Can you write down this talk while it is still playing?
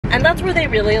And that's where they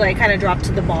really like kind of dropped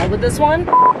to the ball with this one.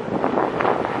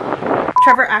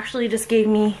 Trevor actually just gave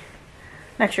me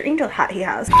an extra angel hat he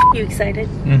has. You excited?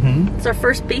 Mm-hmm. It's our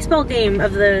first baseball game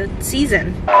of the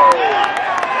season.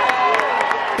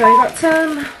 So I got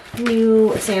some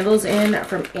new sandals in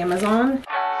from Amazon.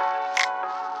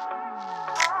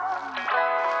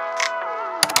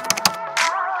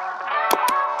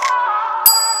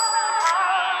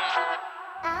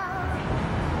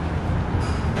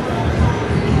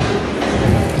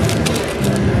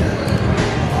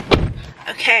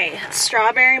 Okay,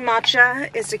 strawberry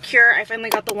matcha is secure. I finally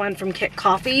got the one from Kit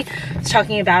Coffee. I was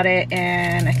talking about it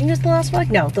and I think it was the last vlog.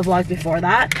 No, the vlog before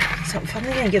that. So I'm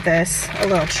finally gonna give this a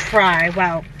little try.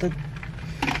 Wow, the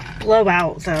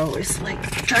blowout though is like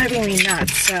driving me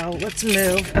nuts, so let's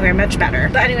move. Okay, much better.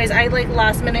 But anyways, I like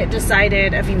last minute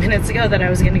decided a few minutes ago that I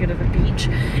was gonna go to the beach,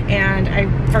 and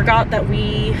I forgot that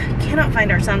we cannot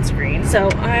find our sunscreen. So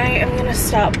I am gonna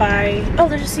stop by, oh,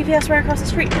 there's a CVS right across the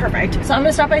street, perfect. So I'm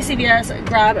gonna stop by CVS,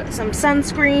 grab some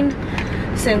sunscreen,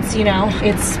 since, you know,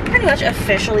 it's pretty much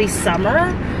officially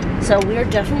summer. So we're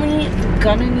definitely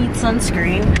gonna need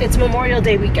sunscreen. It's Memorial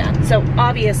Day weekend, so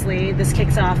obviously this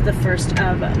kicks off the first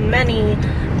of many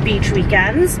beach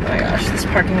weekends. Oh my gosh, this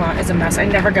parking lot is a mess. I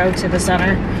never go to the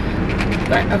center,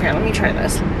 but okay, let me try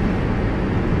this.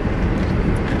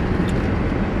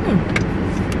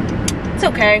 It's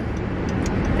okay.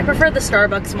 I prefer the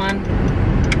Starbucks one.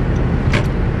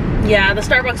 Yeah, the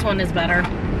Starbucks one is better.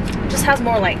 It just has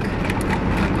more like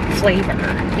flavor,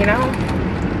 you know?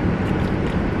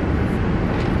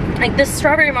 Like, this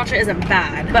strawberry matcha isn't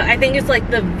bad, but I think it's like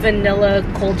the vanilla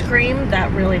cold cream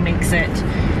that really makes it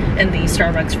in the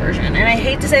Starbucks version. And I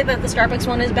hate to say that the Starbucks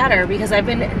one is better because I've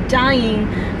been dying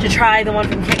to try the one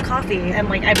from Kit Coffee, and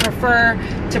like I prefer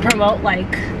to promote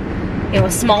like, you know,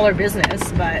 a smaller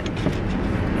business, but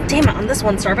damn it, on this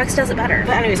one Starbucks does it better.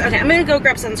 But anyways, okay, I'm gonna go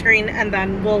grab sunscreen and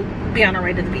then we'll be on our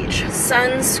way to the beach.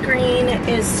 Sunscreen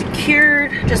is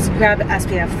secured. Just grab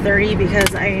SPF 30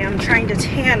 because I am trying to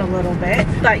tan a little bit.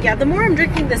 But yeah, the more I'm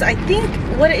drinking this, I think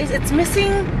what it is, it's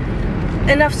missing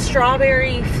enough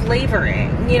strawberry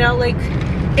flavoring. You know, like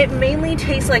it mainly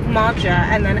tastes like matcha,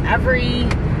 and then every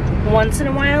once in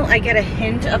a while I get a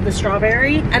hint of the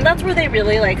strawberry, and that's where they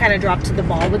really like kind of dropped to the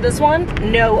ball with this one.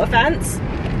 No offense.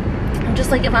 I'm just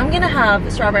like, if I'm gonna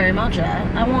have strawberry matcha,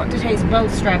 I want to taste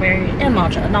both strawberry and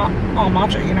matcha, not all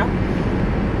matcha, you know?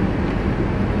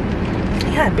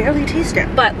 Yeah, I barely taste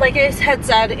it. But like I had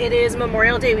said, it is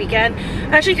Memorial Day weekend.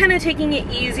 I'm actually kind of taking it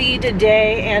easy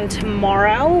today and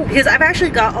tomorrow because I've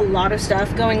actually got a lot of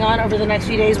stuff going on over the next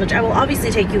few days, which I will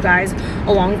obviously take you guys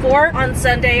along for. On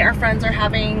Sunday, our friends are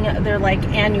having their like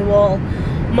annual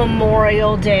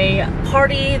Memorial Day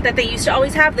party that they used to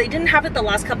always have. They didn't have it the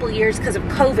last couple of years because of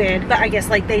COVID, but I guess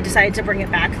like they decided to bring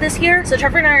it back this year. So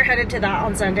Trevor and I are headed to that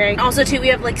on Sunday. Also too, we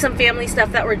have like some family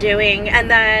stuff that we're doing. And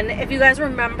then if you guys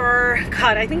remember,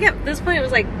 God, I think at this point it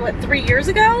was like, what, 3 years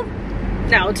ago?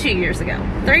 No, 2 years ago.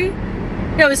 3?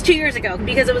 No, it was 2 years ago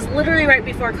because it was literally right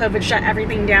before COVID shut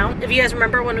everything down. If you guys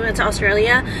remember when we went to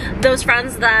Australia, those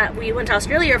friends that we went to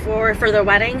Australia for their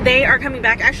wedding, they are coming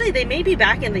back. Actually, they may be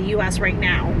back in the US right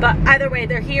now, but either way,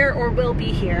 they're here or will be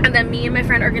here. And then me and my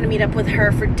friend are gonna meet up with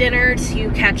her for dinner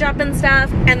to catch up and stuff.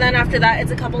 And then after that,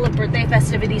 it's a couple of birthday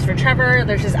festivities for Trevor.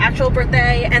 There's his actual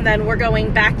birthday, and then we're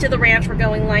going back to the ranch. We're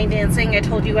going line dancing. I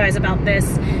told you guys about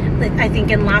this, I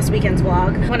think in last weekend's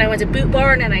vlog, when I went to Boot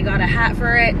Barn and I got a hat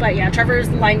for it. But yeah, Trevor's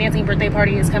line dancing birthday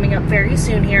party is coming up very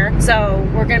soon here, so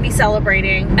we're gonna be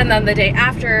celebrating. And then the day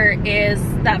after is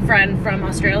that friend from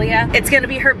Australia. It's gonna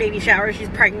be her baby shower. She's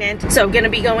pregnant, so gonna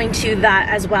be going to that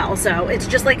as well. So it's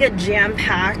just like a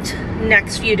jam-packed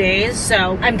next few days.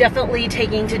 So I'm definitely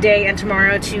taking today and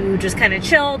tomorrow to just kind of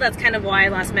chill. That's kind of why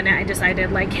last minute I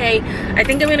decided like, hey, I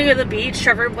think I'm gonna go to the beach.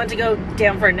 Trevor went to go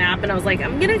down for a nap and I was like,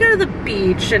 I'm gonna go to the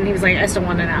beach, and he was like, I still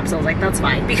want a nap. So I was like, that's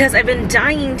fine, because I've been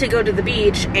dying to go to the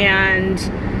beach and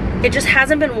it just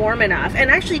hasn't been warm enough. And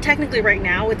actually technically right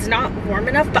now it's not warm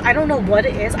enough, but I don't know what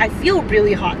it is. I feel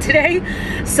really hot today,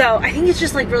 so I think it's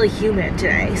just like really humid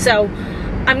today. So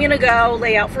I'm gonna go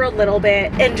lay out for a little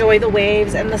bit, enjoy the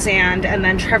waves and the sand, and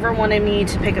then Trevor wanted me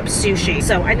to pick up sushi,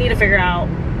 so I need to figure out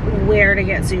where to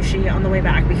get sushi on the way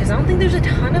back, because I don't think there's a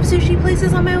ton of sushi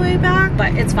places on my way back,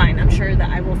 but it's fine. I'm sure that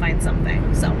I will find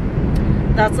something. So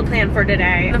that's the plan for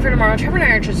today. And then for tomorrow, Trevor and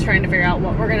I are just trying to figure out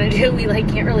what we're gonna do. We like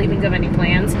can't really think of any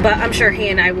plans, but I'm sure he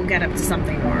and I will get up to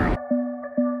something tomorrow.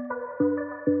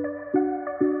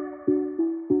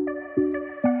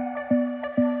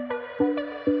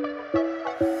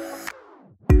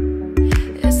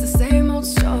 It's the same old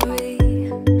story.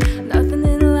 Nothing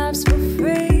in life's for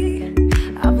free.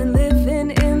 I've been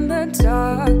living in the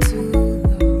dark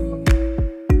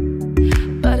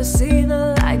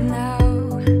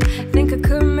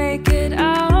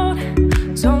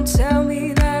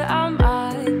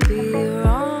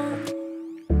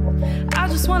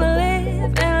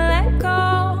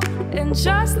and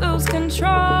just lose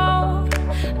control,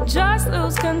 just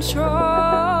lose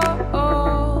control.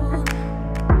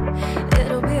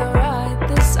 It'll be alright,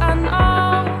 this I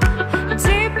know,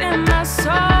 deep in my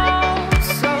soul.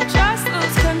 So just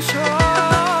lose control.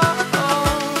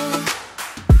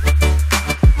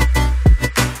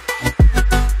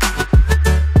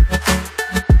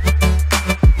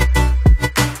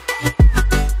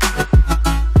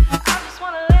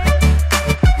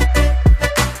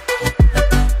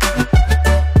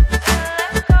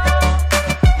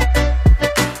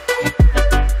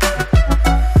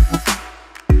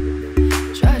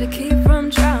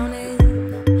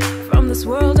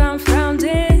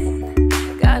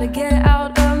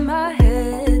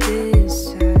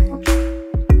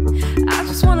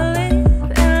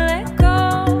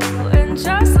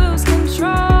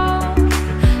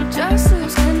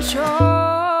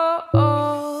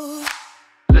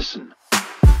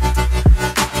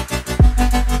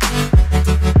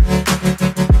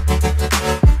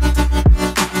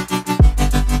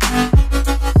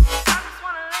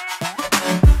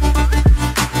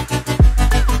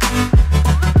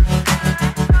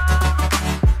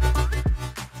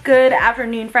 Good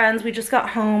afternoon, friends. We just got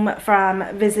home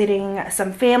from visiting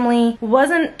some family.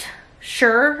 Wasn't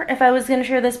sure if I was going to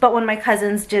share this, but one of my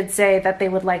cousins did say that they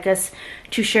would like us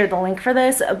to share the link for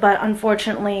this, but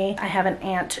unfortunately I have an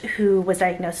aunt who was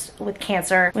diagnosed with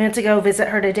cancer. We went to go visit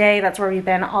her today. That's where we've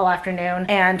been all afternoon,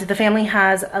 and the family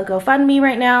has a GoFundMe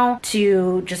right now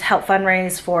to just help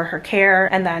fundraise for her care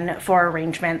and then for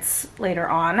arrangements later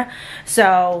on.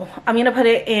 So I'm gonna put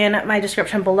it in my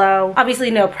description below.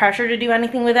 Obviously no pressure to do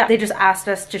anything with it. They just asked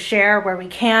us to share where we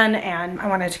can, and I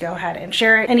wanted to go ahead and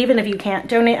share it. And even if you can't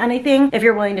donate anything, if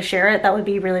you're willing to share it, that would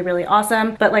be really, really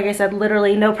awesome. But like I said,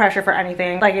 literally no pressure for anything.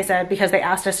 Like I said, because they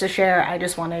asked us to share, I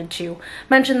just wanted to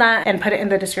mention that and put it in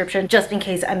the description just in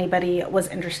case anybody was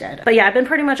interested. But yeah, I've been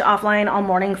pretty much offline all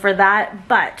morning for that.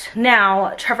 But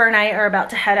now Trevor and I are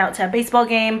about to head out to a baseball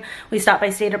game. We stopped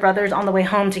by Stater Brothers on the way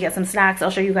home to get some snacks.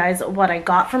 I'll show you guys what I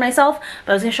got for myself,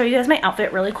 but I was gonna show you guys my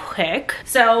outfit really quick.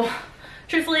 So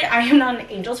truthfully, I am not an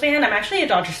Angels fan. I'm actually a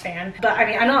Dodgers fan, but I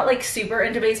mean, I'm not like super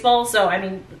into baseball. So I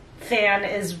mean, fan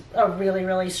is a really,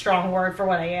 really strong word for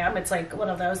what I am. It's like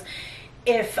one of those,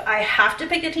 if I have to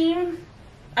pick a team,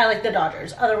 I like the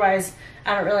Dodgers. Otherwise,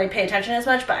 I don't really pay attention as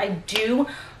much, but I do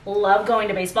love going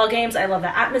to baseball games. I love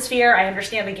the atmosphere. I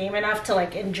understand the game enough to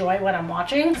like enjoy what I'm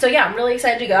watching. So yeah, I'm really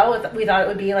excited to go. We thought it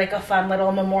would be like a fun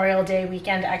little Memorial Day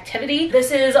weekend activity. This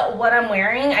is what I'm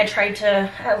wearing. I tried to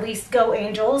at least go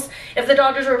Angels. If the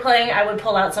Dodgers were playing, I would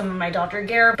pull out some of my Dodger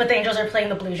gear, but the Angels are playing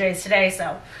the Blue Jays today,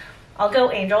 so I'll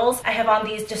go Angels. I have on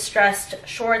these distressed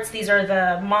shorts. These are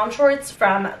the mom shorts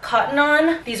from Cotton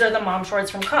On. These are the mom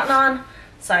shorts from Cotton On.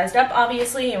 Sized up,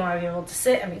 obviously. You want to be able to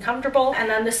sit and be comfortable. And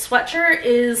then this sweatshirt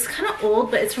is kind of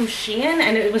old, but it's from Shein,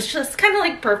 and it was just kind of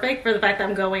like perfect for the fact that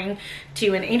I'm going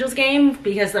to an Angels game,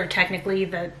 because they're technically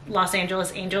the Los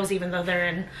Angeles Angels, even though they're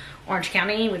in Orange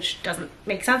County, which doesn't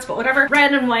make sense, but whatever.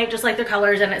 Red and white, just like their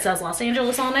colors, and it says Los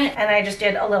Angeles on it. And I just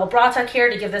did a little bra tuck here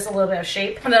to give this a little bit of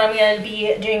shape. And then I'm gonna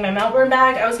be doing my Melbourne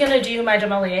bag. I was gonna do my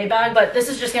Demelier bag, but this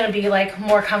is just gonna be like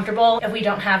more comfortable if we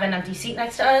don't have an empty seat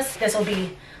next to us. This will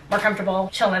be more comfortable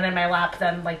chilling in my lap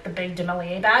than like the big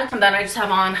Demelier bag. And then I just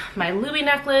have on my Louis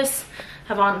necklace,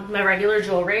 have on my regular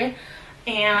jewelry.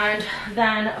 And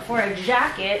then for a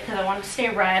jacket, because I wanted to stay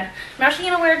red, I'm actually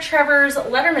gonna wear Trevor's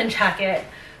Letterman jacket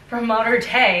from Mater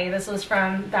Dei. This was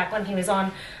from back when he was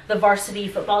on the varsity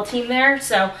football team there.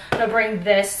 So I'm gonna bring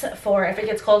this for if it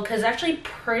gets cold, because it's actually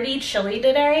pretty chilly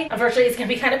today. Unfortunately, it's gonna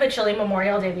be kind of a chilly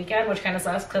Memorial Day weekend, which kind of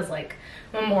sucks, because like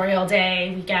Memorial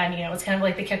Day weekend, you know, it's kind of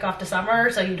like the kickoff to summer,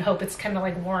 so you'd hope it's kind of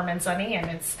like warm and sunny, and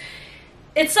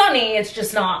it's sunny, it's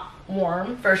just not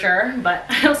warm for sure. But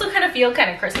I also kind of feel kind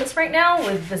of Christmas right now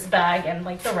with this bag and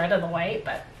like the red and the white,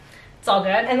 but it's all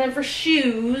good. And then for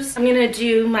shoes, I'm gonna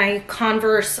do my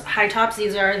Converse high tops.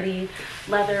 These are the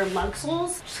leather lug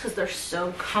soles, just because they're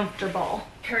so comfortable.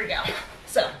 Here we go.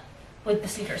 So with the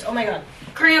sneakers, oh my god,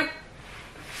 cramp.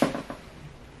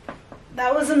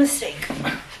 That was a mistake.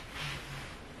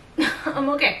 I'm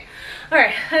okay. All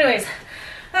right, anyways,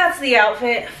 that's the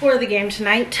outfit for the game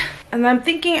tonight. And I'm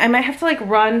thinking I might have to like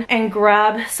run and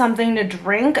grab something to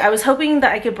drink. I was hoping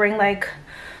that I could bring like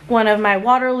one of my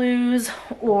Waterloos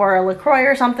or a LaCroix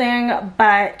or something,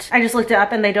 but I just looked it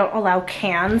up and they don't allow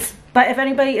cans. But if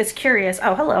anybody is curious,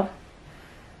 oh, hello.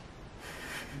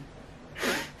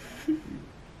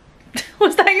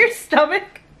 Was that your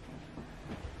stomach?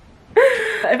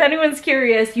 If anyone's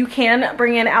curious, you can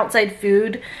bring in outside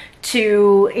food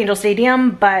to Angel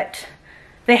Stadium, but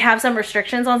they have some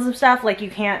restrictions on some stuff. Like you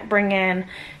can't bring in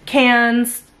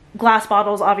cans, glass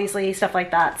bottles, obviously, stuff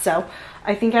like that. So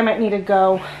I think I might need to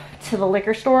go to the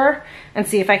liquor store and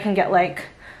see if I can get like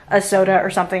a soda or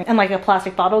something in like a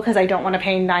plastic bottle, because I don't want to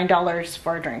pay $9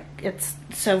 for a drink. It's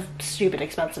so stupid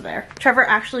expensive there. Trevor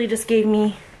actually just gave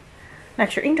me an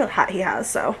extra angel hat he has,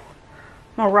 so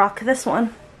I'll rock this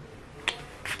one.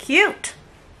 Cute.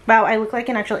 Wow, I look like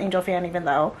an actual Angel fan, even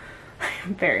though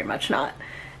I'm very much not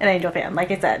an Angel fan.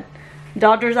 Like I said,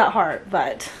 Dodgers at heart,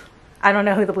 but I don't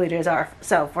know who the Blue Jays are.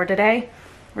 So for today,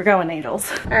 we're going Angels.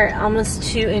 All right, almost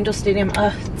to Angel Stadium.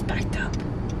 It's backed up.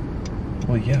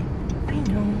 Well, yeah. I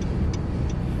know.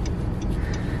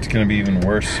 It's gonna be even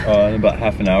worse. In about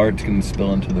half an hour, it's gonna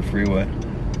spill into the freeway.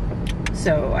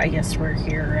 So I guess we're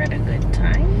here at a good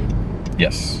time?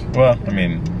 Yes. Well, I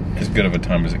mean, as good of a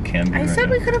time as it can be. I said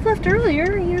we could have left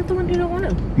earlier. You're the one who don't want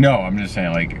to. No, I'm just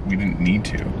saying, like, we didn't need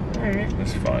to. All right.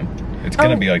 It's fine. It's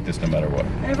gonna be like this no matter what.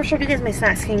 I never showed you guys my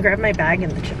snacks. Can you grab my bag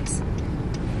and the chips?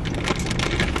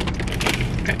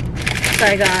 Okay. So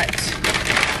I got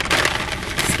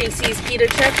Stacy's pita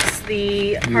chips,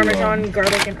 the Parmesan,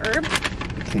 garlic, and herb.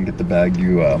 Can you get the bag?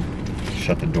 You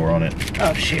shut the door on it.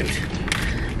 Oh, shoot.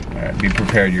 All right, be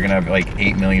prepared. You're gonna have like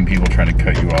 8 million people trying to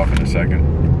cut you off in a second.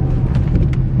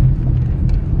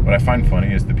 What I find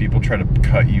funny is the people try to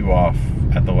cut you off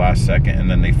at the last second and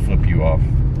then they flip you off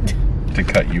to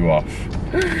cut you off.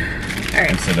 All right.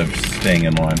 Instead of staying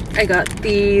in line. I got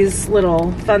these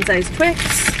little fun-sized Twix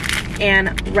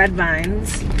and Red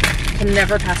Vines. Can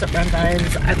never pass up Red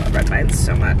Vines. I love Red Vines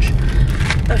so much.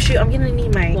 Oh shoot, I'm gonna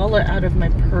need my wallet out of my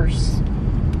purse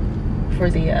for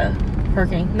the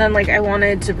parking. And then like I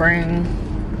wanted to bring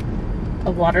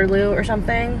a Waterloo or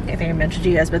something. I think I mentioned to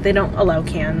you guys, but they don't allow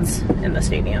cans in the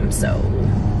stadium, so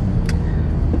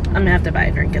I'm gonna have to buy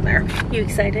a drink in there. You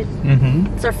excited?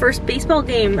 Mm-hmm. It's our first baseball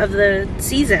game of the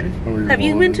season. Have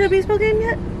you been to a baseball game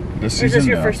yet? This season, or is this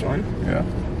your first one? Yeah.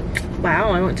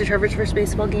 Wow, I went to Trevor's first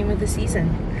baseball game of the season.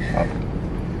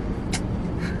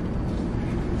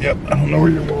 Yep, I don't know where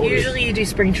your wallet is. Usually you do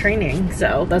spring training,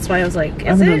 so that's why I was like, I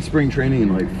haven't done spring training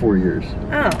in like 4 years.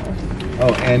 Oh.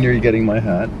 Oh, and you're getting my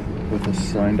hat with a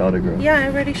signed autograph. Yeah, I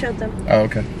already showed them. Oh,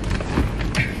 okay.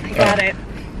 I got it.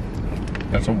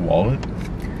 That's a wallet?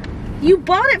 You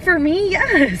bought it for me,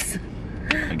 yes.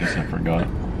 I guess I forgot.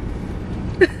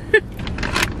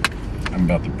 I'm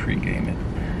about to pregame it.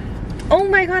 Oh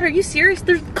my god, are you serious?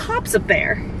 There's cops up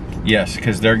there. Yes,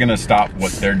 because they're going to stop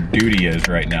what their duty is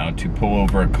right now, to pull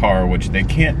over a car, which they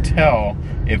can't tell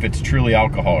if it's truly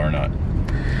alcohol or not.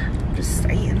 I'm just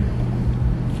saying.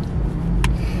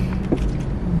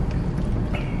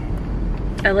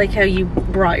 I like how you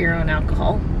brought your own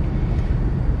alcohol.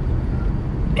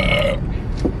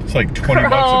 It's like 20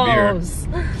 bucks a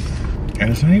beer.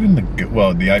 And it's not even the good,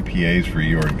 well, the IPAs for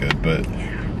you are good, but...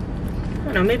 I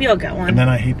don't know, maybe I'll get one. And then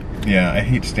I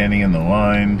hate standing in the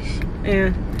lines.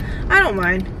 Yeah, I don't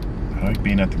mind. I like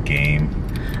being at the game.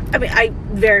 I mean, I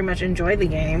very much enjoy the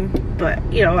game, but,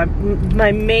 you know,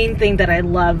 my main thing that I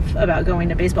love about going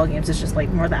to baseball games is just, like,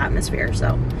 more the atmosphere,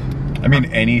 so. I mean,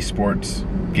 any sports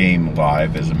game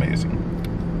live is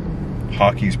amazing.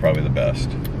 Hockey's probably the best.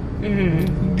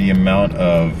 Mm-hmm. The amount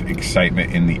of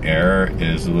excitement in the air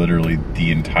is literally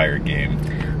the entire game.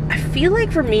 I feel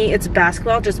like for me it's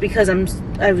basketball, just because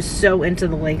I was so into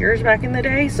the Lakers back in the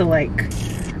day, so like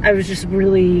I was just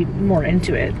really more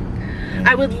into it. Mm-hmm.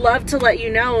 I would love to let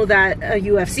you know that a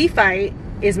UFC fight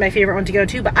is my favorite one to go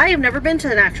to, but I have never been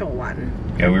to an actual one.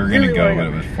 Yeah, we were going to go, but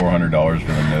it was $400 for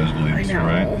the nosebleeds, I know.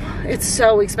 Right? It's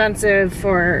so expensive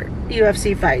for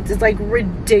UFC fights. It's like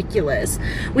ridiculous.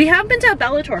 We have been to a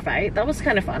Bellator fight. That was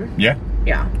kind of fun. Yeah.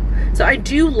 Yeah. So I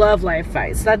do love live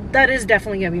fights. That is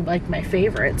definitely going to be like my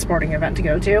favorite sporting event to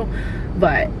go to.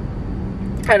 But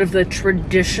out of the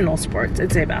traditional sports,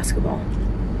 I'd say basketball.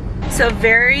 So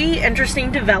very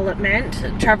interesting development.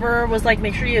 Trevor was like,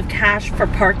 make sure you have cash for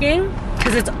parking,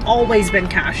 because it's always been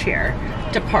cash here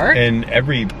to park. In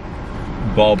every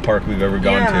ballpark we've ever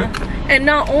gone to. And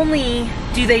not only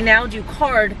do they now do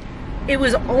card, it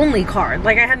was only card.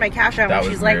 Like I had my cash out and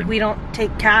she's like, we don't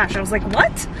take cash. I was like,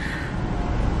 what?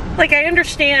 Like I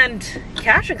understand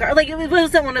cash and card. Like it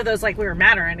wasn't one of those like we were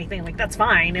mad or anything. Like that's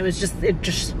fine. It was just, it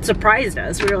just surprised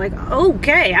us. We were like,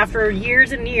 okay, after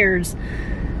years and years,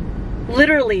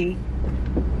 literally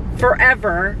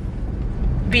forever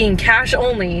being cash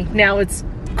only, now it's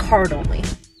card only.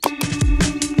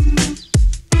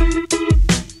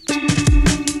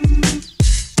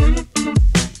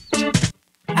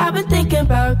 I've been thinking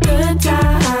about good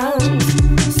times,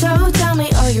 so tell me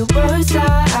all your worst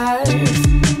lies.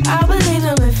 I believe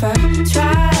them if I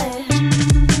try,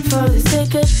 for the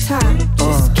sake of time,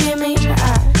 just give me the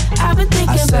eye. I've been thinking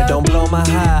about. I said don't blow my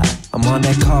high, I'm on that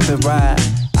that carpet ride.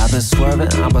 I've been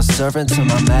swerving, I'm a servant to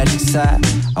my magic side.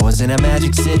 I was in a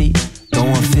magic city,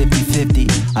 going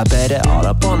 50-50. I bet it all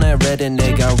up on that red and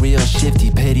they got real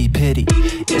shifty. Pity, pity,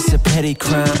 it's a petty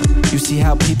crime. You see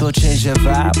how people change their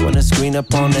vibe when it's green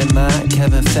up on their mind.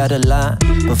 Kevin fed a line,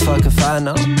 but fuck if I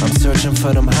know. I'm searching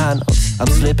for them high notes. I'm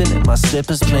slipping in my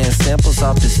slippers, playing samples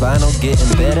off this vinyl.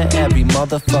 Getting better every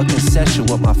motherfucking session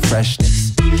with my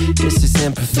freshness. This is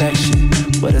imperfection,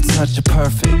 with a touch of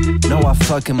perfect. No, I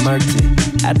fucking murked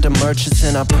it at the merchants,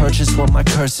 and I purchased what my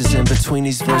curses in between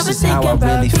these verses. How I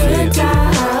really feel.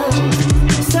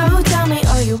 So tell me,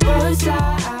 are you both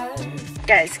lies?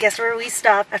 Guys, guess where we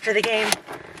stop after the game?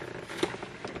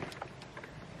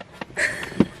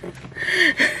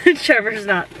 Trevor's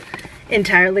not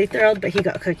entirely thrilled, but he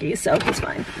got cookies, so he's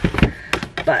fine.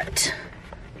 But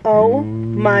oh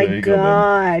my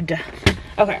god.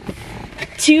 Okay.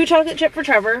 2 chocolate chip for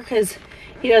Trevor because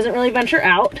he doesn't really venture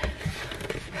out.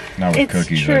 Not with It's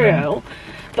cookies. true.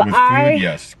 But with food,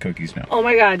 yes, cookies now. Oh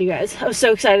my god, you guys. I was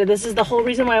so excited. This is the whole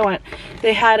reason why I went.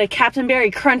 They had a Captain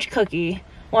Berry Crunch cookie,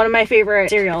 one of my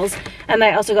favorite cereals. And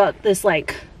I also got this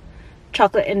like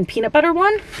chocolate and peanut butter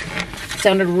one.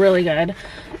 Sounded really good.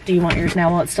 Do you want yours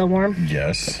now while it's still warm?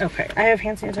 Yes. Okay. I have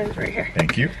hand sanitizer right here.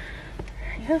 Thank you.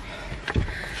 Yeah.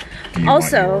 Do you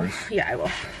Also, want yours? yeah, I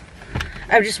will.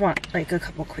 I just want like a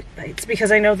couple quick bites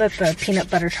because I know that the peanut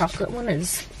butter chocolate one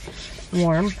is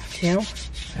warm too.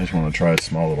 I just want to try a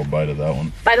small little bite of that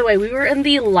one. By the way, we were in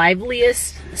the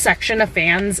liveliest section of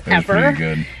fans ever. Pretty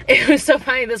good. It was so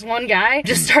funny. This one guy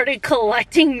just started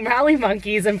collecting rally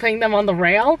monkeys and putting them on the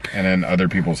rail. And then other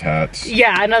people's hats.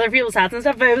 Yeah, and other people's hats and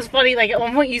stuff. But it was funny. Like at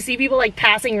one point, you see people like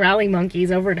passing rally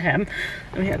monkeys over to him.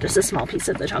 And we had just a small piece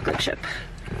of the chocolate chip.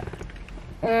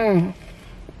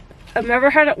 I've never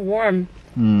had it warm.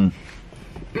 It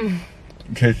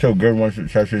tastes so good once it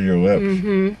touches your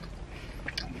lips.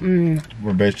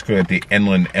 We're basically at the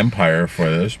Inland Empire for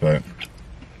this, but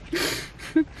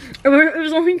It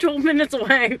was only 12 minutes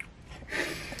away.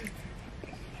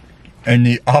 in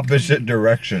the opposite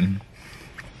direction.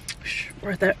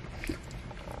 Worth it.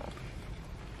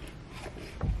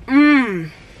 Oh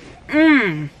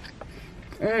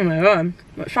my god.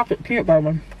 That chocolate peanut butter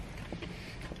one.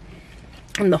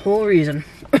 And the whole reason.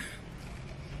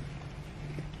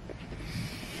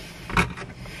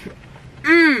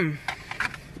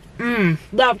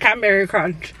 Love Cadbury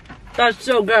Crunch. That's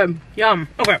so good. Yum.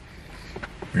 Okay.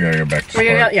 We gotta go back to We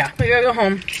Spark. gotta go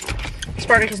home.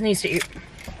 Spartacus needs to eat.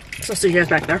 So I'll see you guys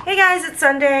back there. Hey guys, it's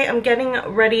Sunday. I'm getting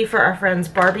ready for our friend's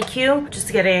barbecue.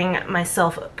 Just getting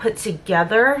myself put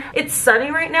together. It's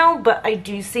sunny right now, but I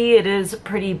do see it is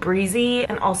pretty breezy.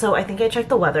 And also, I think I checked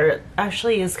the weather. It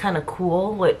actually is kind of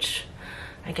cool, which,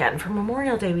 again, for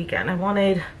Memorial Day weekend, I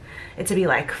wanted it to be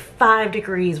like 5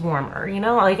 degrees warmer, you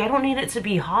know? Like, I don't need it to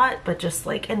be hot, but just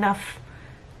like enough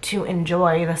to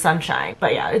enjoy the sunshine.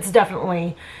 But yeah, it's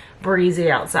definitely breezy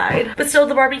outside. But still,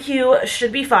 the barbecue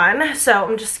should be fun. So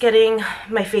I'm just getting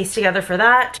my face together for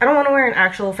that. I don't want to wear an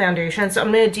actual foundation, so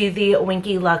I'm going to do the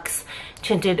Winky Lux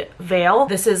Tinted Veil.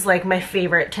 This is like my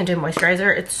favorite tinted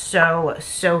moisturizer. It's so,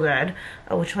 so good.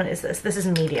 Oh, which one is this? This is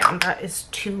medium. That is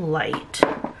too light.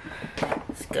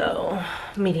 Let's go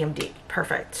medium deep.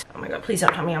 Perfect. Oh my god, please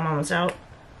don't tell me I'm almost out.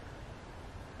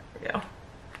 There we go.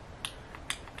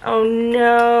 Oh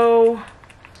no.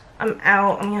 I'm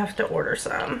out. I'm gonna have to order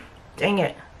some. Dang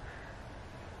it.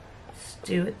 Let's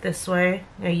do it this way.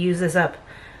 I'm gonna use this up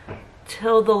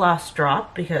till the last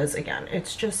drop because, again,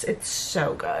 it's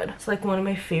so good. It's like one of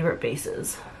my favorite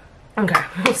bases. Okay,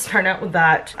 we'll start out with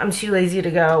that. I'm too lazy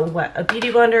to go wet a beauty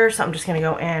blender, so I'm just gonna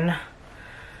go in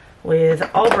with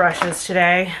all brushes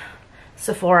today.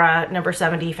 Sephora number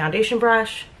 70 foundation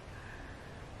brush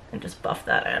and just buff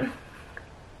that in.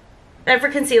 And for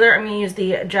concealer, I'm going to use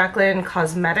the Jaclyn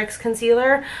Cosmetics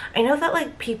concealer. I know that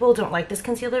like people don't like this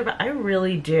concealer, but I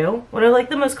really do. One of like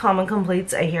the most common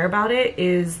complaints I hear about it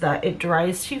is that it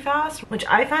dries too fast, which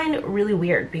I find really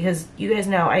weird because you guys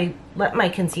know I let my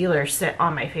concealer sit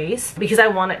on my face because I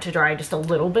want it to dry just a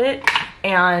little bit,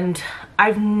 and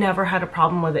I've never had a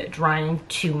problem with it drying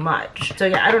too much. So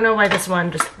yeah, I don't know why this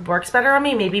one just works better on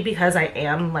me. Maybe because I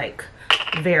am like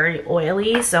very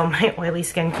oily, so my oily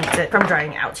skin keeps it from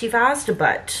drying out too fast,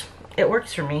 but it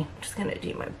works for me. I'm just gonna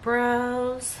do my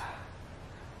brows.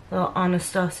 Little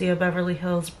Anastasia Beverly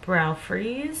Hills brow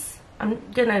freeze. I'm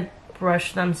gonna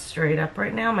brush them straight up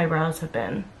right now. My brows have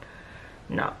been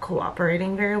not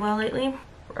cooperating very well lately.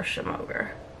 Brush them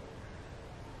over.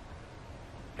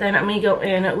 Then I'm gonna go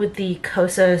in with the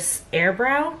Kosas Air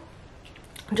Brow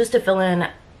just to fill in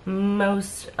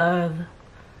most of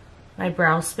my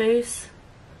brow space.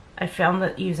 I found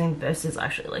that using this is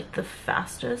actually like the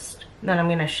fastest. Then I'm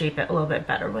gonna shape it a little bit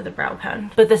better with a brow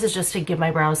pen. But this is just to give my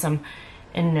brows some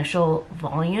initial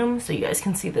volume so you guys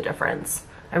can see the difference.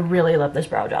 I really love this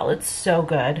brow gel. It's so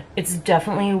good. It's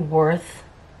definitely worth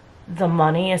the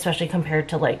money, especially compared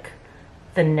to like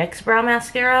the NYX brow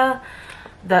mascara.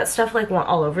 That stuff like went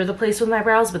all over the place with my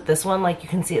brows, but this one, like you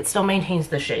can see, it still maintains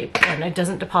the shape and it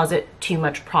doesn't deposit too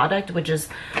much product, which is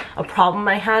a problem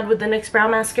I had with the NYX brow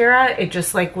mascara. It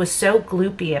just like was so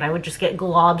gloopy and I would just get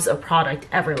globs of product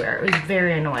everywhere. It was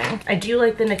very annoying. I do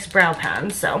like the NYX brow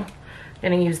pen, so I'm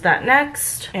gonna use that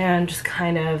next and just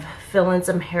kind of fill in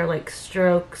some hair-like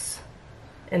strokes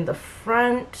in the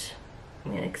front.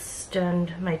 I'm gonna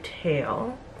extend my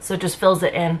tail so it just fills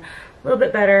it in a little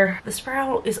bit better. This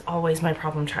brow is always my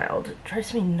problem child. It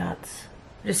drives me nuts.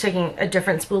 I'm just taking a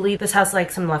different spoolie. This has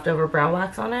like some leftover brow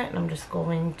wax on it, and I'm just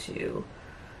going to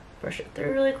brush it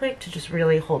through really quick to just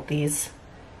really hold these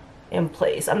in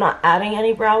place. I'm not adding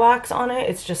any brow wax on it.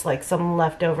 It's just like some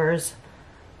leftovers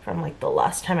from like the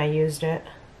last time I used it.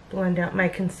 Blend out my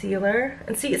concealer.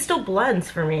 And see, it still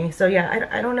blends for me. So yeah,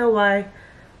 I don't know why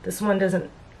this one doesn't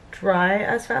dry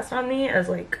as fast on me as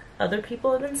like other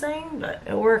people have been saying, but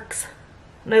it works.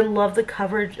 And I love the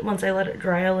coverage once I let it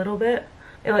dry a little bit.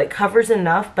 It like covers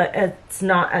enough, but it's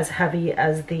not as heavy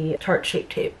as the Tarte Shape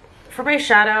Tape. For my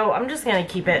shadow, I'm just gonna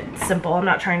keep it simple. I'm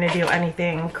not trying to do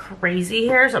anything crazy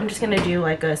here, so I'm just gonna do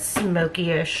like a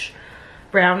smoky-ish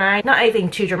brown eye. Not anything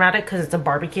too dramatic because it's a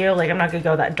barbecue. Like I'm not gonna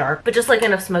go that dark, but just like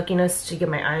enough smokiness to give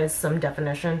my eyes some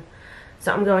definition.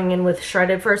 So I'm going in with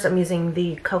Shredded first. I'm using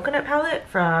the Coconut palette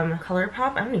from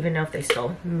ColourPop. I don't even know if they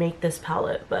still make this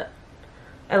palette, but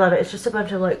I love it. It's just a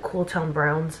bunch of like cool tone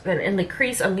browns. Then in the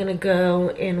crease, I'm gonna go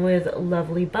in with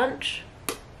Lovely Bunch.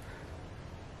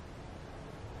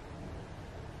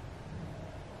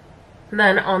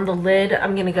 Then on the lid,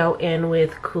 I'm gonna go in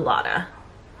with Culotta.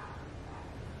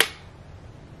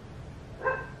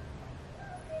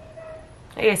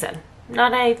 Like I said,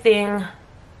 not anything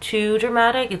too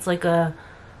dramatic. It's like a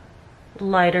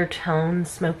lighter tone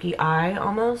smoky eye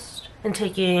almost. And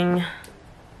taking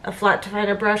a flat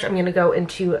definer brush, I'm gonna go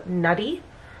into Nutty,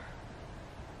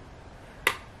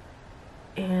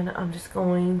 and I'm just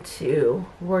going to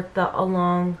work that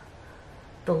along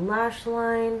the lash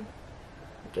line,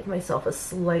 give myself a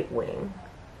slight wing.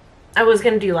 I was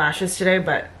gonna do lashes today,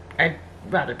 but I'd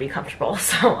rather be comfortable,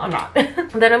 so I'm not.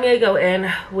 Then I'm gonna go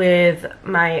in with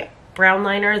my brown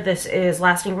liner. This is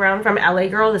Lasting Brown from LA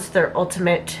Girl. This is their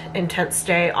Ultimate Intense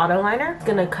Stay Auto Liner. I'm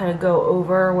gonna kind of go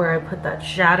over where I put that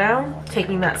shadow.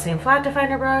 Taking that same flat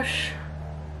definer brush,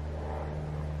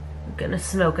 I'm gonna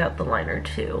smoke out the liner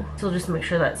too. So just make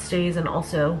sure that stays and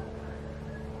also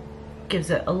gives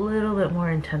it a little bit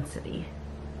more intensity.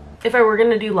 If I were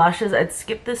gonna do lashes, I'd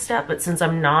skip this step, but since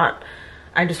I'm not,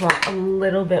 I just want a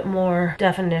little bit more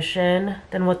definition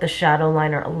than what the shadow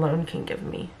liner alone can give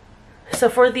me. So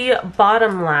for the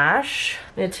bottom lash,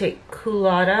 I'm gonna take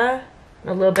Culotta,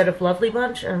 a little bit of Lovely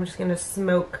Bunch, and I'm just gonna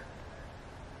smoke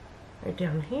right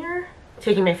down here.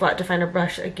 Taking my flat definer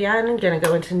brush again, gonna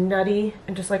go into Nutty,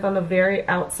 and just like on the very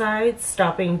outside,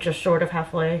 stopping just short of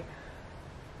halfway,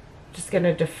 just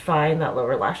gonna define that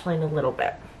lower lash line a little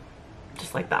bit.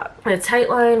 Just like that. And a tight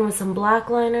line with some black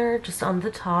liner just on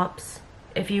the tops.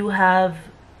 If you have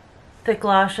thick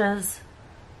lashes,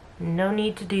 no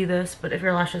need to do this, but if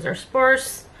your lashes are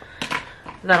sparse,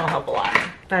 that'll help a lot.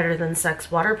 Better Than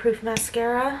Sex waterproof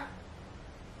mascara.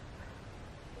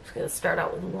 Just gonna start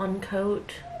out with one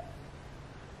coat,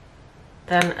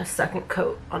 then a second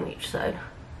coat on each side.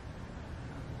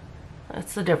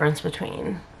 That's the difference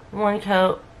between one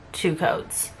coat, two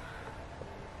coats.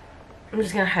 I'm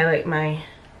just gonna highlight my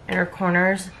inner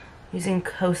corners using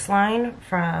Coastline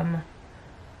from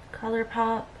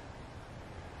ColourPop.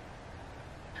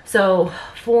 So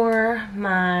for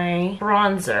my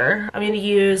bronzer, I'm going to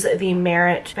use the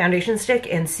Merit foundation stick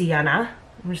in Sienna.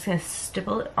 I'm just going to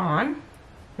stipple it on.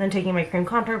 Then taking my cream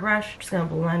contour brush, just going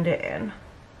to blend it in.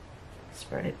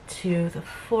 Spread it to the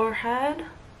forehead.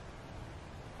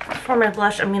 For my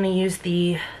blush, I'm going to use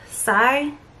the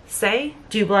Say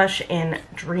Dew Blush in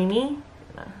Dreamy.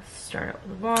 I'm going to start out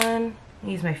with one.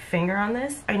 Use my finger on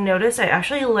this. I noticed I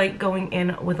actually like going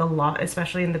in with a lot,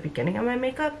 especially in the beginning of my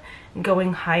makeup, and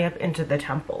going high up into the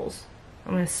temples.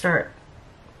 I'm going to start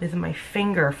with my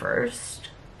finger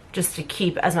first, just to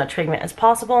keep as much pigment as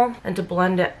possible. And to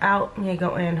blend it out, I'm going to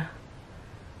go in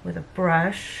with a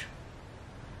brush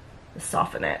to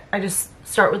soften it. I just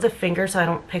start with the finger so I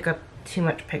don't pick up too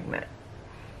much pigment,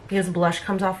 because blush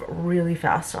comes off really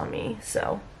fast on me,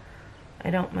 so I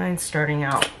don't mind starting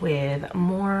out with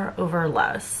more over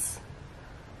less.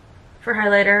 For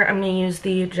highlighter, I'm going to use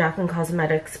the Jaclyn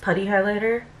Cosmetics Putty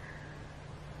Highlighter.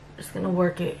 Just going to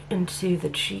work it into the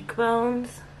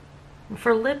cheekbones. And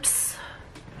for lips,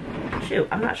 shoot,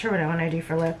 I'm not sure what I want to do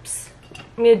for lips.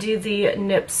 I'm going to do the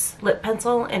NYX Lip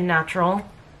Pencil in Natural.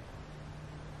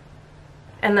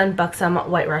 And then buck some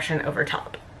White Russian over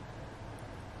top.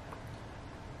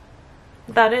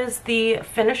 That is the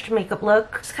finished makeup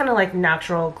look. It's kind of like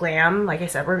natural glam. Like I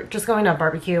said, we're just going to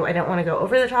barbecue. I didn't want to go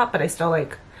over the top, but I still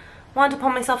like wanted to pull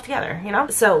myself together, you know?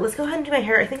 So let's go ahead and do my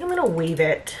hair. I think I'm gonna wave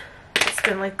it. It's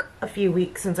been like a few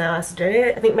weeks since I last did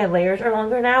it. I think my layers are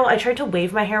longer now. I tried to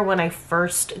wave my hair when I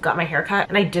first got my hair cut,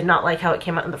 and I did not like how it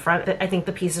came out in the front. I think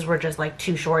the pieces were just like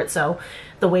too short, so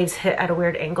the waves hit at a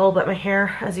weird angle, but my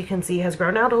hair, as you can see, has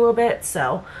grown out a little bit,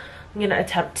 so I'm gonna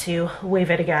attempt to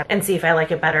wave it again and see if I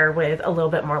like it better with a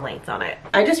little bit more length on it.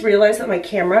 I just realized that my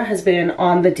camera has been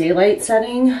on the daylight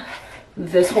setting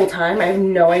this whole time. I have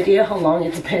no idea how long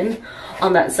it's been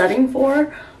on that setting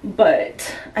for,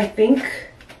 but I think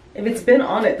if it's been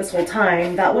on it this whole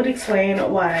time, that would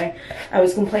explain why I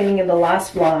was complaining in the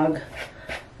last vlog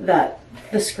that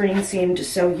the screen seemed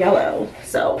so yellow.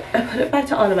 So I put it back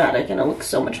to automatic and it looks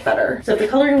so much better. So if the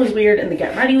coloring was weird in the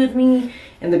get ready with me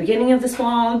in the beginning of this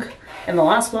vlog and the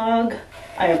last vlog,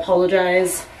 I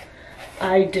apologize.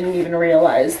 I didn't even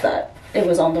realize that it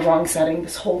was on the wrong setting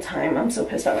this whole time. I'm so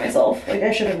pissed at myself. Like,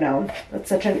 I should have known. That's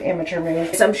such an amateur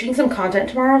move. So I'm shooting some content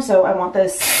tomorrow, so I want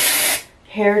this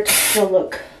hair to still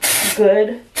look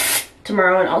good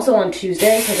tomorrow and also on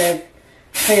Tuesday, because I have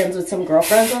plans with some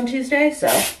girlfriends on Tuesday. So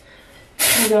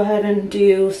I'll go ahead and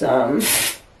do some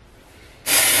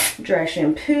dry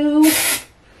shampoo.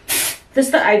 This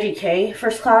is the IGK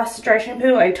First Class dry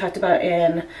shampoo I talked about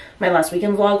in my last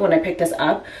weekend vlog when I picked this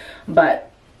up, but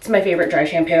it's my favorite dry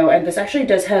shampoo, and this actually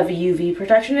does have UV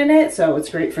protection in it, so it's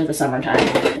great for the summertime.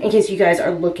 In case you guys are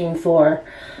looking for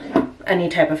any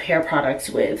type of hair products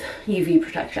with UV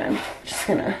protection. Just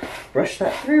gonna brush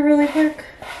that through really quick.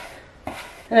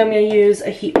 And I'm gonna use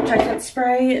a heat protectant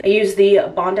spray. I use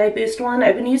the Bondi Boost one.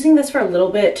 I've been using this for a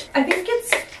little bit. I think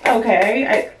it's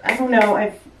okay. I don't know.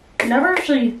 I've never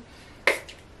actually,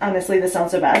 honestly, this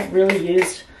sounds so bad, really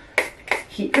used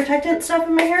heat protectant stuff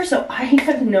in my hair, so I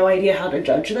have no idea how to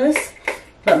judge this,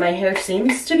 but my hair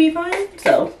seems to be fine,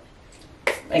 so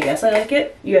I guess I like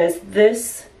it. You guys,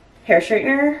 this hair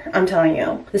straightener, I'm telling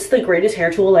you, this is the greatest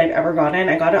hair tool I've ever gotten.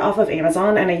 I got it off of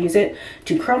Amazon and I use it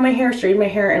to curl my hair, straighten my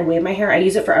hair, and wave my hair. I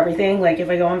use it for everything. Like if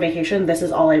I go on vacation, this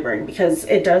is all I bring because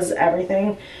it does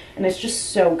everything and it's just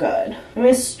so good. I'm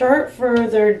gonna start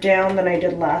further down than I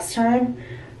did last time,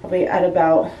 probably at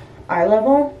about eye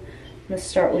level. I'm gonna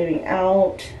start waving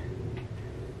out,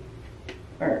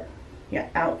 or yeah,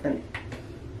 out, then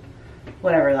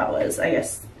whatever that was, I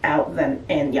guess out, then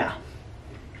in, yeah.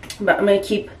 But I'm gonna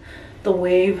keep the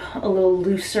wave a little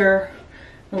looser,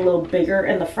 a little bigger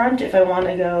in the front. If I want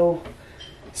to go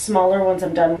smaller once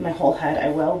I'm done with my whole head,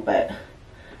 I will, but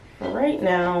for right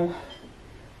now,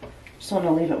 just want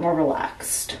to leave it more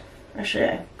relaxed. Actually,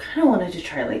 I kind of wanted to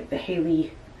try like the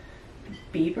Hailey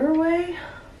Bieber way.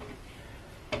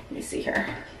 Let me see here.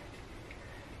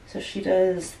 So she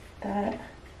does that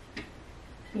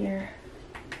here.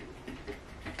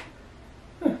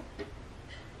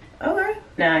 Okay.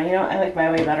 Nah, you know, I like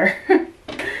my way better.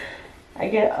 I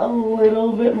get a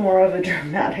little bit more of a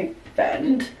dramatic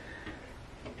bend,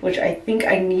 which I think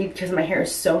I need because my hair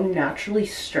is so naturally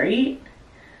straight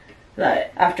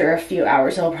that after a few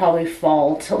hours it'll probably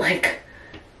fall to like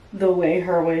the way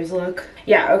her waves look.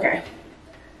 Yeah, okay.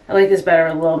 I like this better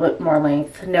with a little bit more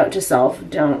length. Note to self,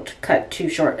 don't cut too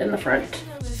short in the front.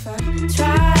 If I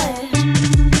try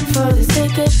for the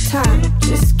sake of time,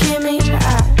 just give me the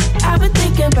eye. I've been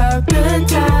thinking about good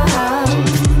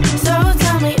times, so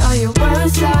tell me all your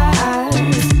worst lies.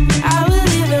 I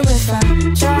believe them if I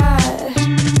try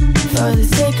for the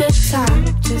sake of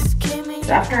time, just give me.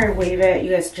 So after I wave it,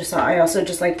 you guys just saw, I also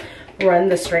just like run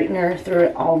the straightener through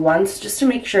it all once just to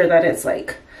make sure that it's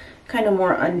like kind of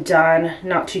more undone,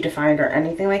 not too defined or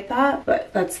anything like that.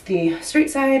 But that's the straight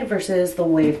side versus the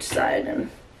waved side, and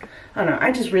I don't know,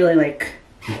 I just really like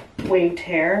waved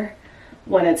hair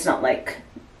when it's not like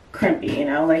crimpy, you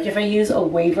know? Like if I use a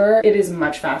waver, it is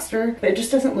much faster, but it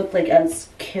just doesn't look like as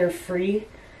carefree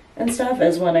and stuff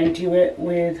as when I do it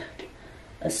with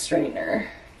a straightener.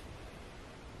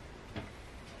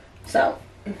 So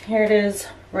here it is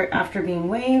right after being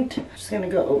waved. Just gonna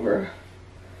go over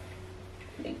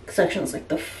sections like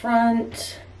the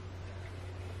front,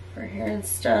 for hair and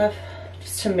stuff,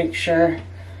 just to make sure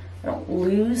I don't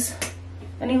lose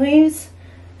any waves.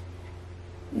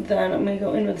 Then I'm gonna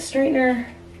go in with the straightener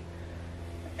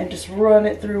and just run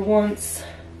it through once,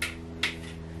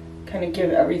 kind of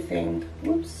give everything,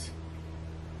 whoops,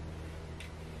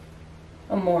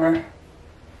 a more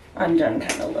undone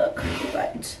kind of look.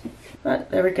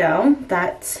 But there we go.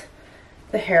 That's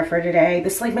the hair for today.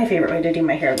 This is like my favorite way to do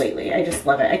my hair lately. I just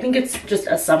love it. I think it's just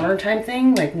a summertime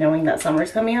thing, like knowing that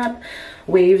summer's coming up.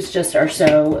 Waves just are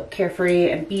so carefree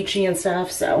and beachy and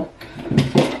stuff, so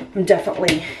I'm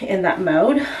definitely in that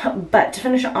mode. But to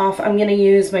finish off, I'm gonna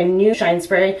use my new shine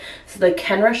spray. So the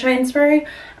Kenra shine spray.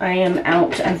 I am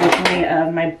out, unfortunately,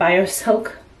 of my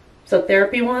BioSilk Silk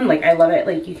Therapy one. Like, I love it.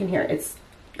 Like, you can hear it. It's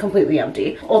completely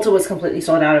empty. Ulta was completely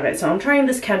sold out of it, so I'm trying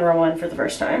this Kenra one for the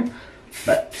first time.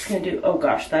 But just gonna do, oh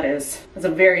gosh, that's a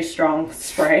very strong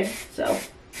spray, so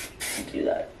I'll do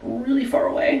that really far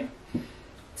away.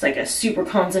 It's like a super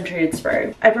concentrated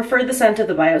spray. I prefer the scent of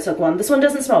the BioSilk one. This one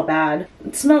doesn't smell bad.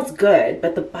 It smells good,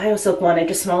 but the BioSilk one, it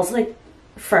just smells like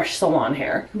fresh salon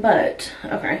hair. But,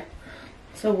 okay.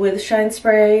 So with shine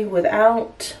spray,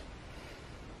 without,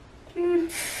 I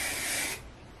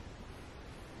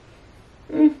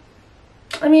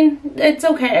mean, it's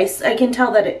okay. I can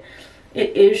tell that it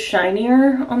is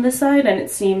shinier on this side and it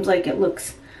seems like it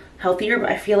looks healthier, but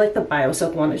I feel like the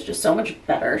BioSilk one is just so much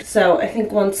better. So I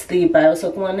think once the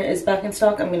BioSilk one is back in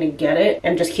stock, I'm gonna get it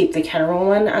and just keep the Kenra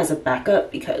one as a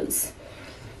backup because,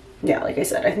 yeah, like I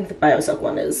said, I think the BioSilk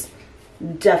one is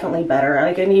definitely better.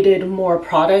 Like, I needed more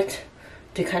product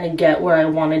to kind of get where I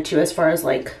wanted to as far as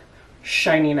like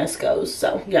shininess goes.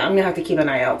 So yeah, I'm gonna have to keep an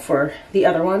eye out for the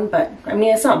other one, but I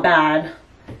mean, it's not bad.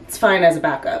 It's fine as a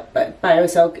backup, but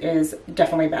BioSilk is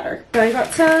definitely better. So I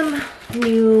got some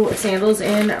new sandals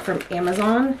in from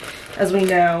Amazon. As we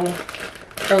know,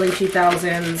 early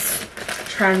 2000s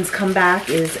trends comeback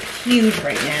is huge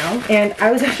right now. And I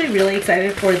was actually really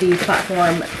excited for the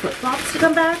platform flip-flops to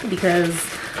come back because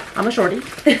I'm a shorty.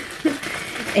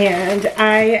 And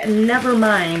I never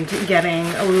mind getting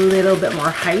a little bit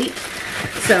more height.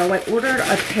 So I ordered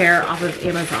a pair off of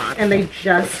Amazon and they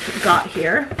just got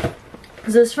here.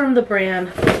 This is from the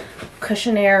brand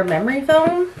Cushionaire Memory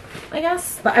Foam, I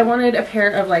guess. But I wanted a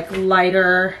pair of like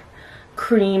lighter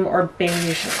cream or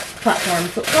beige platform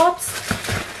flip-flops.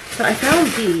 So I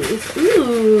found these.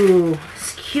 Ooh,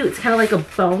 it's cute. It's kind of like a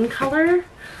bone color.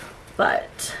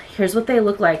 But here's what they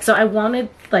look like. So I wanted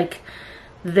like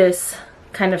this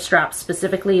kind of strap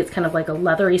specifically. It's kind of like a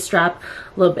leathery strap,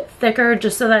 a little bit thicker,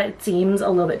 just so that it seems a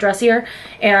little bit dressier.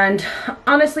 And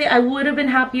honestly, I would have been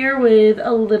happier with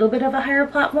a little bit of a higher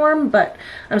platform, but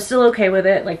I'm still okay with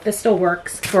it. Like, this still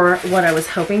works for what I was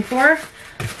hoping for.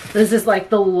 This is like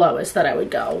the lowest that I would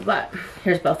go, but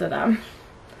here's both of them.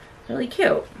 Really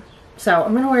cute. So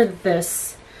I'm gonna wear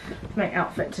this, my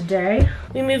outfit today.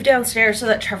 We moved downstairs so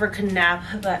that Trevor could nap,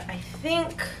 but I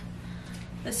think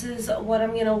this is what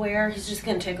I'm gonna wear. He's just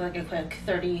gonna take like a quick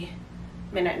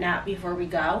 30-minute nap before we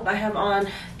go. I have on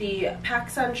the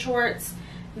PacSun shorts,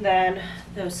 then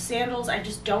those sandals. I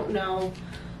just don't know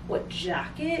what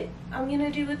jacket I'm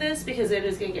gonna do with this because it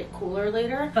is gonna get cooler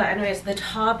later. But anyways, the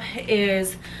top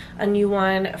is a new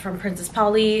one from Princess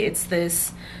Polly. It's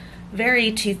this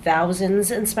very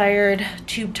 2000s inspired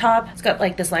tube top. It's got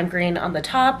like this lime green on the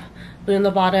top, blue in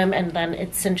the bottom, and then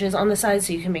it cinches on the side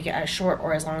so you can make it as short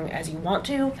or as long as you want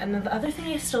to. And then the other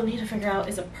thing I still need to figure out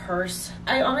is a purse.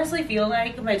 I honestly feel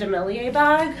like my Demelier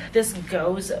bag, this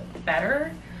goes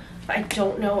better, but I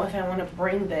don't know if I want to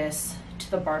bring this to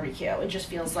the barbecue. It just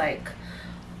feels like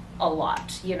a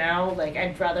lot, you know? Like,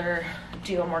 I'd rather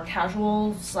do a more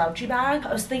casual slouchy bag.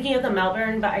 I was thinking of the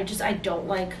Melbourne, but I don't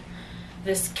like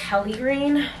this Kelly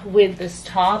green with this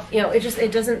top. You know,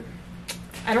 it doesn't,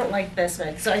 I don't like this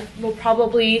mix, so I will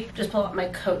probably just pull out my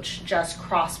Coach Just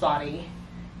crossbody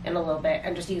in a little bit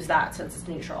and just use that since it's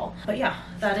neutral. But yeah,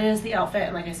 that is the outfit,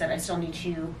 and like I said, I still need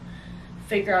to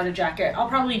figure out a jacket. I'll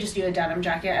probably just do a denim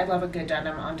jacket. I love a good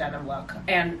denim on denim look,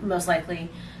 and most likely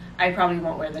I probably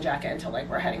won't wear the jacket until like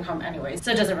we're heading home anyways,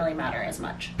 so it doesn't really matter as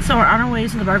much. So we're on our way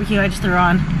to the barbecue. I just threw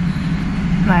on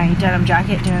my denim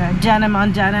jacket, doing a denim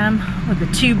on denim with the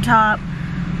tube top,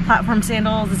 platform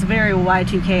sandals. It's a very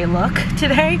Y2K look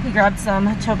today. We grabbed some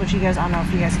Topo Chicos. I don't know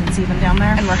if you guys can see them down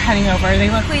there. And we're heading over. They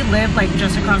luckily live like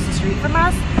just across the street from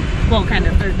us. Well, kind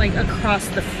of. They're like across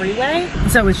the freeway.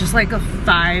 So it's just like a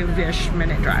 5-ish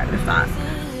minute drive, if that.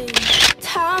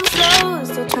 Time slows,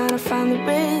 still trying to find the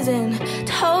reason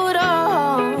to hold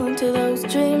on to those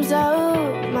dreams of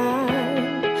mine.